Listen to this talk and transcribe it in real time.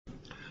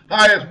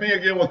Hi, it's me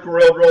again with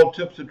CorelDraw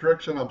tips and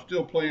tricks, and I'm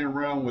still playing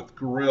around with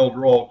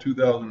CorelDraw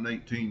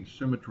 2018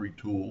 Symmetry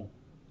tool.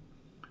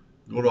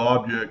 Go to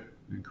Object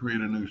and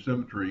create a new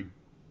symmetry,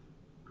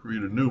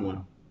 create a new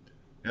one.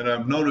 And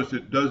I've noticed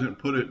it doesn't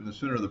put it in the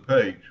center of the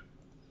page,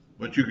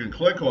 but you can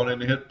click on it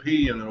and hit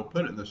P and it'll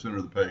put it in the center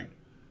of the page.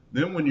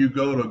 Then when you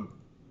go to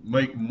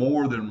make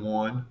more than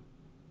one,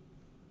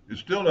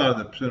 it's still not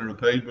in the center of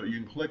the page, but you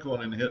can click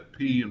on it and hit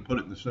P and put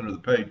it in the center of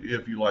the page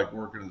if you like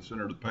working in the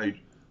center of the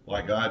page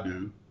like I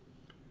do.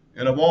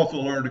 And I've also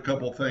learned a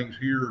couple things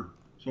here.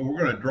 So we're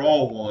going to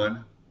draw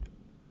one,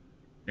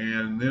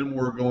 and then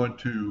we're going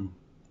to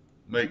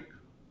make,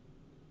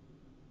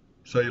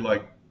 say,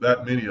 like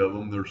that many of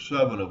them. There's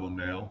 7 of them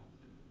now.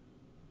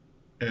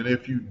 And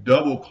if you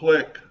double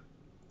click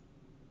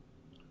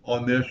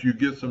on this, you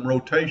get some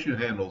rotation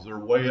handles. They're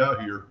way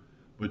out here,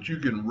 but you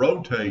can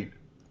rotate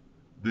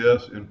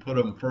this and put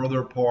them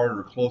further apart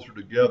or closer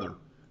together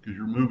because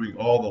you're moving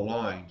all the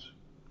lines.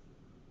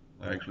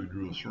 I actually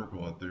drew a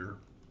circle out there.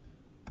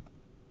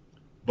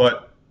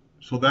 But,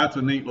 so that's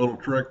a neat little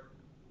trick.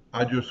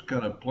 I just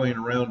kind of playing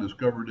around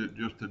discovered it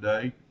just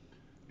today.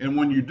 And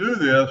when you do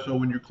this, so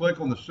when you click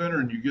on the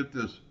center and you get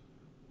this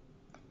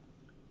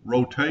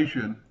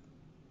rotation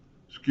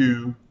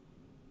skew,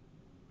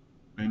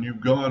 and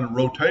you've gone and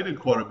rotated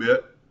quite a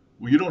bit,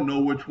 well, you don't know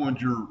which one's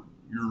your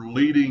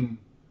leading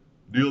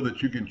deal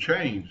that you can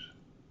change.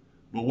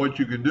 But what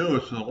you can do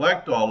is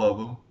select all of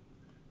them,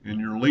 and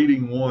your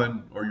leading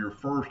one or your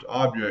first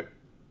object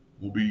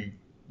will be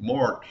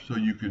marked so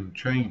you can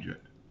change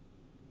it.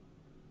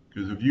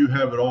 Because if you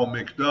have it all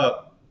mixed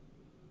up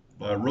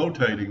by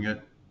rotating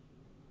it,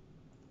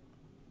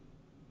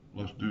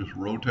 let's just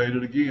rotate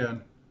it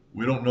again.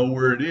 We don't know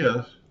where it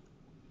is,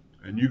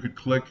 and you could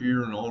click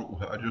here and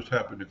all. I just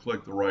happened to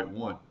click the right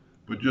one,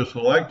 but just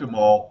select them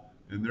all,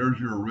 and there's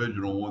your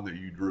original one that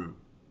you drew.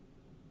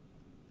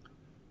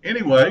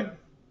 Anyway,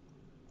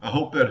 I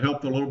hope that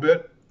helped a little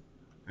bit,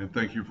 and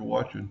thank you for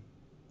watching.